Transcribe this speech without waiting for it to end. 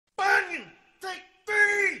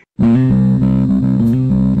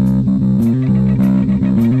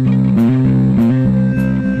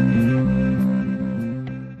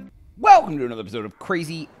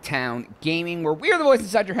Crazy Town Gaming, where we are the voice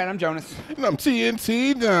inside your head. I'm Jonas. And I'm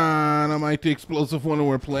TNT Dinomight, the explosive one, and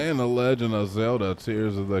we're playing The Legend of Zelda,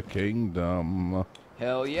 Tears of the Kingdom.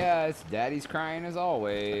 Hell yeah, it's Daddy's crying as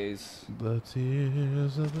always. The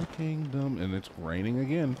Tears of the Kingdom. And it's raining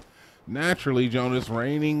again. Naturally, Jonas,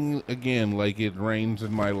 raining again like it rains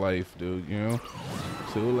in my life, dude, you know?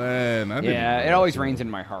 Tulan. Yeah, it always rains in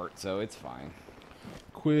my heart, so it's fine.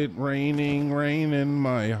 Quit raining, rain in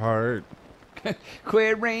my heart.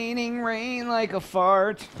 Quit raining, rain like a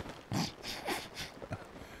fart.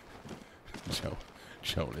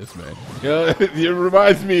 Jonas, man. Yeah, it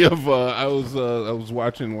reminds me of I was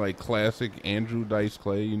watching like classic Andrew Dice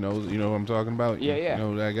Clay. You know what I'm talking about? Yeah, yeah. You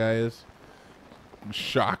know who that guy is?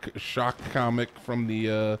 Shock comic from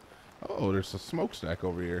the oh, there's a smokestack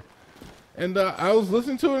over here. And I was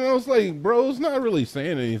listening to it and I was like, bro's not really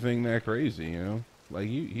saying anything that crazy, you know? Like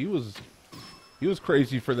he was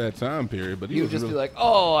crazy for that time period, but he would just really be like,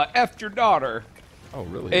 "Oh, I effed your daughter." Oh,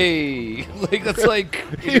 really? Hey, like that's like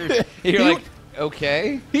you're like,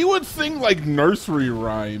 okay. He would sing like nursery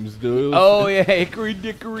rhymes, dude. Oh yeah, hickory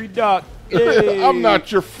dickory dock. Hey. I'm not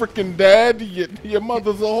your freaking dad. Your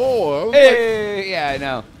mother's a whore. Hey, like, yeah, I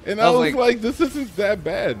know. And I was like, this isn't that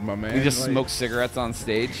bad, my man. You just like, smoke cigarettes on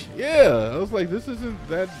stage? Yeah. I was like, this isn't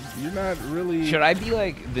that. You're not really. Should I be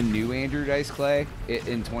like the new Andrew Dice Clay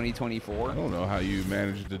in 2024? I don't know how you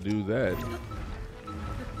managed to do that.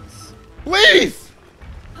 Please!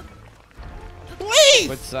 Please!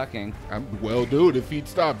 Quit sucking. Well, dude, if he'd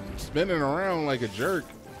stop spinning around like a jerk.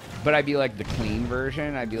 But I'd be like the clean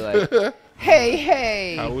version. I'd be like,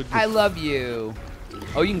 hey, I love you.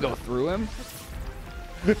 Oh, you can go through him?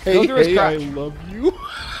 Hey, I love you.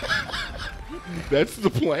 That's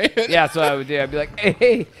the plan. Yeah, that's what I would do. I'd be like,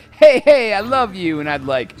 hey, I love you. And I'd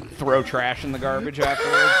like throw trash in the garbage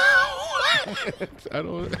afterwards. I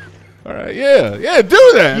don't. All right, yeah,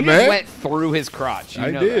 do that, you man. You just went through his crotch.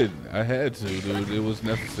 I did. I had to, dude. It was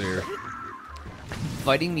necessary.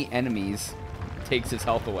 Fighting the enemies takes his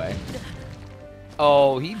health away.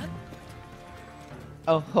 Oh,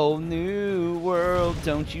 a whole new world.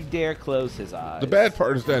 Don't you dare close his eyes. The bad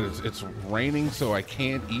part is that it's raining, so I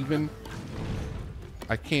can't even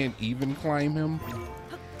climb him.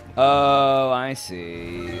 Oh, I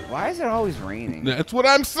see. Why is it always raining? That's what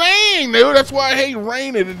I'm saying, dude. That's why I hate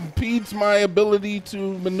rain. It impedes my ability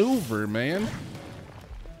to maneuver, man.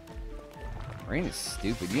 Rain is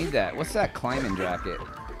stupid. You need that. What's that climbing jacket?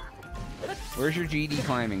 Where's your GD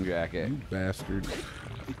climbing jacket? You bastard.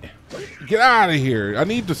 Get out of here. I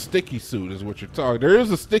need the sticky suit is what you're talking. There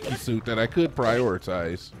is a sticky suit that I could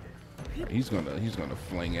prioritize. He's gonna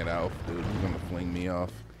fling it out, dude. He's gonna fling me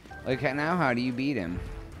off. Like now, how do you beat him?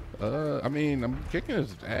 I mean, I'm kicking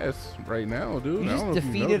his ass right now, dude. You just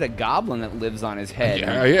defeated a goblin that lives on his head.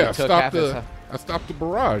 Yeah. I stopped the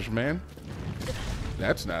barrage, man.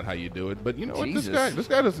 That's not how you do it, but you know what? This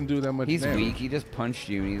guy doesn't do that much damage. He's weak. He just punched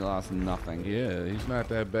you and he lost nothing. Yeah, he's not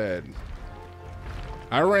that bad.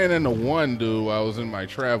 I ran into one dude while I was in my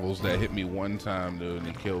travels that hit me one time, dude, and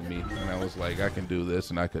he killed me. And I was like, I can do this,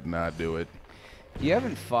 and I could not do it. You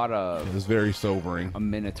haven't fought It was very sobering. a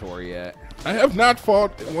Minotaur yet. I have not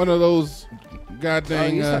fought one of those goddamn. Oh,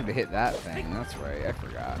 you just have to hit that thing. That's right. I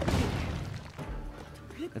forgot.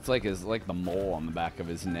 It's like the mole on the back of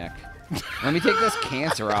his neck. Let me take this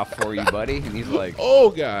cancer off for you, buddy. And he's like, oh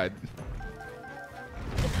god.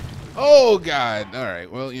 Oh god. All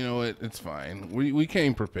right. Well, you know what? It's fine. We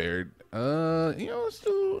came prepared. You know, let's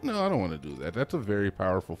do. No, I don't want to do that. That's a very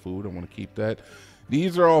powerful food. I want to keep that.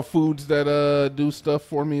 These are all foods that do stuff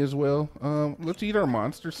for me as well. Let's eat our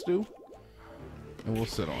monster stew, and we'll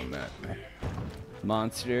sit on that.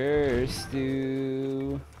 monster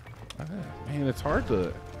stew. Man, it's hard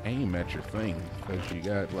to aim at your thing because you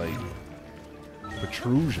got like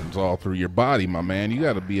protrusions all through your body, my man. You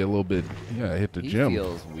got to be a little bit. You got to hit the gym. He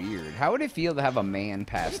feels weird. How would it feel to have a man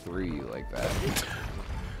pass through you like that?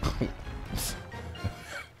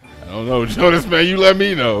 I don't know, Jonas, man. You let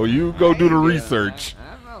me know. You go do the research.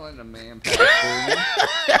 I'm not letting a man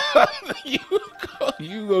pass through you.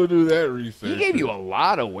 You go do that research. He gave you a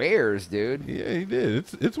lot of wares, dude. Yeah, he did.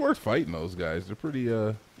 It's worth fighting those guys. They're pretty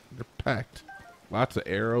they're packed. Lots of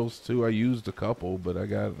arrows too. I used a couple, but I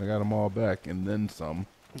got them all back and then some.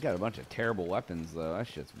 You got a bunch of terrible weapons though. That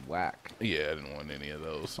shit's whack. Yeah, I didn't want any of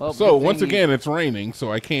those. Well, so once again, it's raining,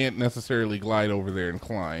 so I can't necessarily glide over there and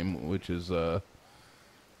climb, which is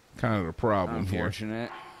kind of the problem here.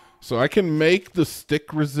 Unfortunate. So I can make the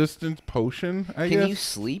stick resistant potion, I guess. Can you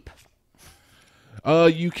sleep?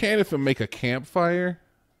 You can if I make a campfire.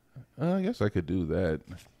 I guess I could do that.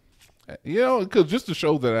 You know, because just to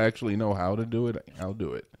show that I actually know how to do it, I'll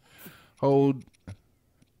do it. Hold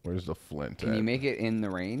Where's the flint Can you make it in the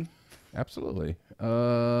rain? Absolutely.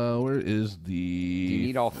 Where is the... Do you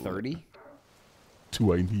need all 30?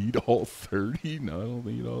 Do I need all 30? No, I don't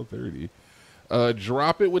need all 30.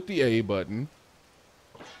 Drop it with the A button.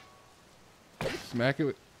 Smack it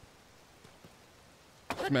with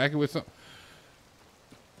some...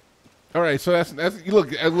 All right, so that's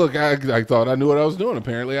look. I thought I knew what I was doing.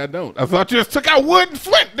 Apparently, I don't. I thought you just took out wood and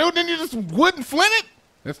flint, dude. Then you just wood and flint it.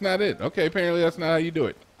 That's not it. Okay, apparently that's not how you do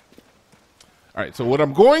it. All right, so what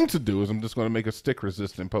I'm going to do is I'm just going to make a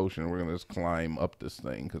stick-resistant potion. We're going to just climb up this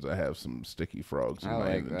thing because I have some sticky frogs in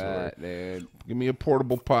my inventory. That, dude. Give me a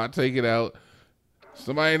portable pot. Take it out.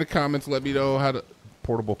 Somebody in the comments let me know how to...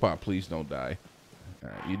 Portable pot, please don't die. All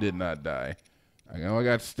right, you did not die. I know I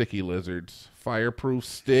got sticky lizards. Fireproof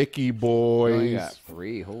sticky boys. You only got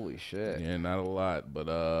 3. Holy shit. Yeah, not a lot, but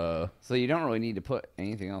So you don't really need to put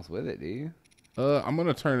anything else with it, do you? I'm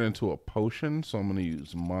gonna turn it into a potion, so I'm gonna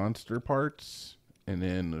use monster parts, and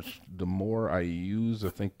then the more I use, I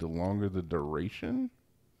think the longer the duration.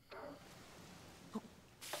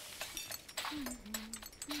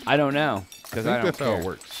 I don't know, because I think don't that's how it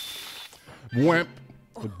works. Wimp.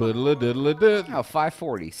 Oh,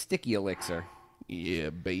 540 sticky elixir. Yeah,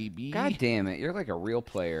 baby. God damn it, you're like a real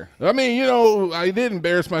player. I mean, you know, I did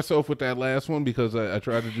embarrass myself with that last one because I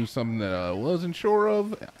tried to do something that I wasn't sure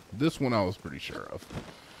of. This one I was pretty sure of.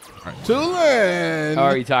 All right, to land. Oh,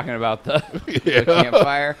 are you talking about the, the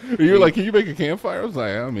campfire? You're like, can you make a campfire? I was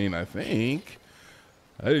like, I mean, I think.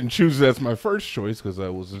 I didn't choose that as my first choice because I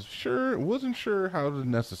wasn't sure how to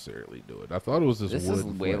necessarily do it. I thought it was this wood. This is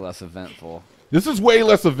way less eventful. This is way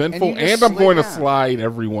less eventful, and I'm going to down. slide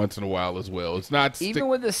every once in a while as well. It's not Even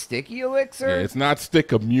with the sticky elixir? Yeah, it's not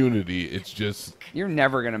stick immunity. It's just... You're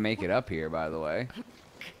never going to make it up here, by the way.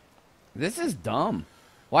 This is dumb.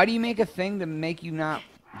 Why do you make a thing to make you not...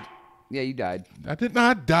 Yeah, you died. I did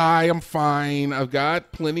not die. I'm fine. I've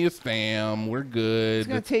got plenty of stam. We're good. It's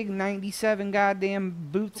going to take 97 goddamn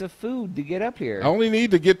boots of food to get up here. I only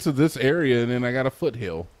need to get to this area, and then I got a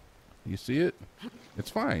foothill. You see it? It's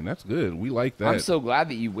fine. That's good. We like that. I'm so glad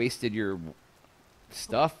that you wasted your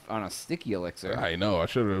stuff on a sticky elixir. I know. I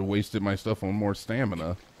should have wasted my stuff on more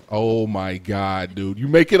stamina. Oh, my God, dude. You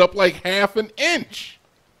make it up like half an inch.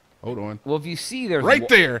 Hold on. Well, if you see, there's... Right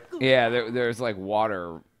there. Yeah, there's like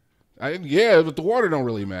water. Yeah, but the water don't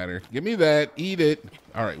really matter. Give me that. Eat it.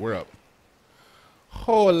 All right, we're up.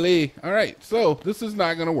 Holy. All right, so this is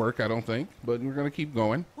not going to work, I don't think, but we're going to keep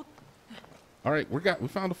going. All right, we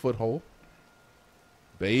found a foothold.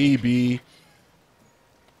 Baby.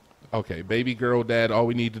 Okay, baby girl dad, all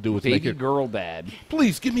we need to do is make it... Baby girl dad.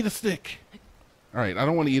 Please, give me the stick. All right, I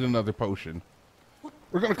don't want to eat another potion.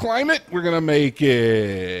 We're going to climb it. We're going to make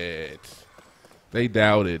it. They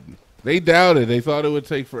doubted. They doubted. They thought it would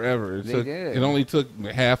take forever. They did. It only took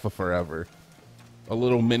half a forever. A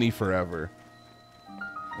little mini forever.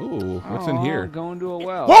 Ooh, what's in here? Going to a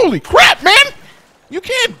well. Holy crap, man! You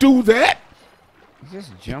can't do that! He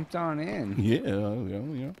just jumped on in.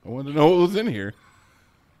 Yeah. I wanted to know what was in here.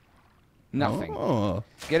 Nothing. Oh.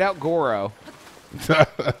 Get out, Goro.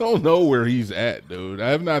 I don't know where he's at, dude. I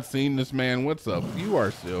have not seen this man. What's up? You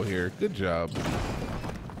are still here. Good job.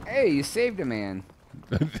 Hey, you saved a man.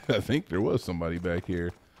 I think there was somebody back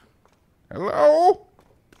here. Hello?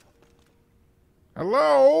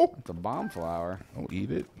 Hello? It's a bomb flower. Don't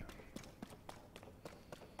eat it.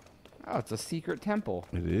 Oh, it's a secret temple.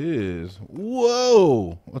 It is.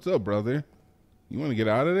 Whoa. What's up, brother? You want to get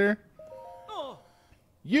out of there?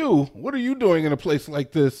 You? What are you doing in a place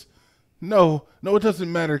like this? No, it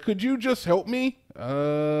doesn't matter. Could you just help me?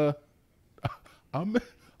 I'm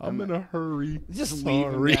in a hurry. Just leave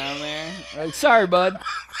him down there. Like, sorry, bud.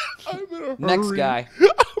 I'm in a hurry. Next guy.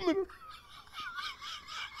 I'm in a...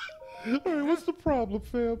 All right, what's the problem,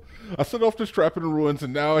 fam? I set off this trap in the ruins,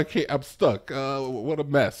 and now I can't. I'm stuck. What a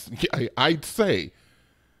mess. I'd say.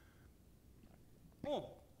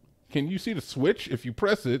 Can you see the switch? If you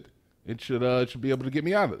press it, it should be able to get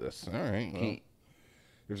me out of this. All right. Well,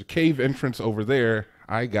 there's a cave entrance over there.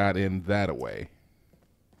 I got in that way.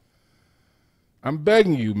 I'm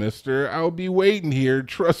begging you, mister. I'll be waiting here,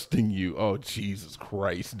 trusting you. Oh, Jesus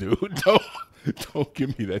Christ, dude. Don't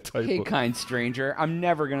give me that type Hey, of... kind stranger. I'm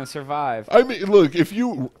never going to survive. I mean, look, if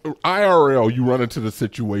you... IRL, you run into the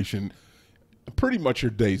situation, pretty much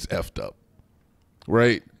your day's effed up.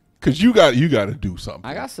 Right? Because you got to do something.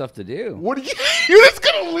 I got stuff to do. What are you... You're just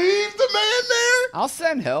going to leave the man there? I'll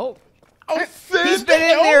send help. He's been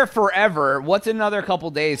in there forever. What's another couple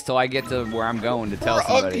days till I get to where I'm going to tell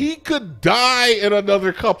somebody? He could die in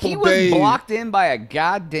another couple days. He was blocked in by a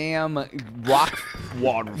goddamn rock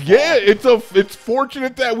waterfall. Yeah, it's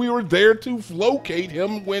fortunate that we were there to locate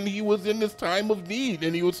him when he was in this time of need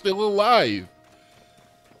and he was still alive.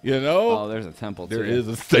 You know? Oh, there's a temple, too. There is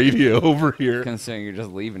a stadia over here. Considering you're just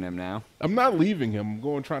leaving him now. I'm not leaving him.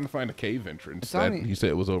 I'm trying to find a cave entrance that he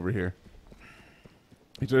said was over here.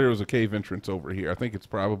 He said there was a cave entrance over here. I think it's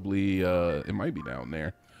probably it might be down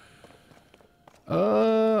there.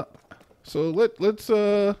 So let's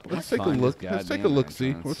take a look. Let's take a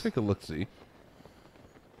look-see. Let's take a look-see.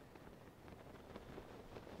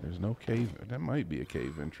 There's no cave. That might be a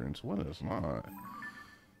cave entrance. What is not?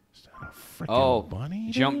 Is that a freaking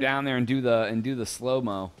bunny? Jump down there and do the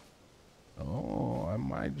slow-mo. Oh, I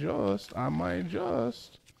might just.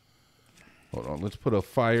 Hold on, let's put a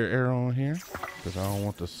fire arrow on here because I don't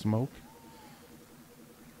want the smoke.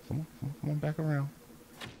 Come on, back around.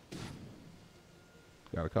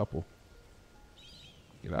 Got a couple.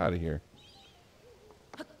 Get out of here.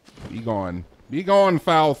 Be gone,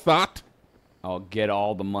 foul thought. I'll get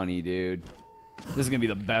all the money, dude. This is gonna be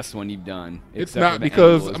the best one you've done. It's not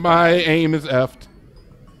because my aim is effed.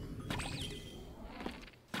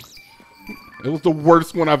 It was the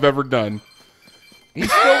worst one I've ever done. He's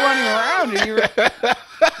still running around. And you're...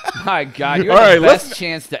 My God, you had the best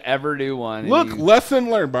chance to ever do one. Look, lesson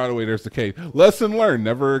learned. By the way, there's the cave. Lesson learned.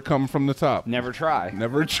 Never come from the top. Never try.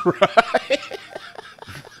 Never try.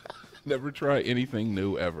 Never try anything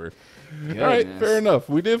new ever. Goodness. All right, fair enough.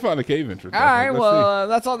 We did find a cave entrance. All right, well,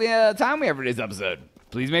 that's all the time we have for today's episode.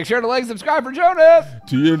 Please make sure to like and subscribe for Jonas.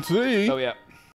 TNC. Oh, yeah.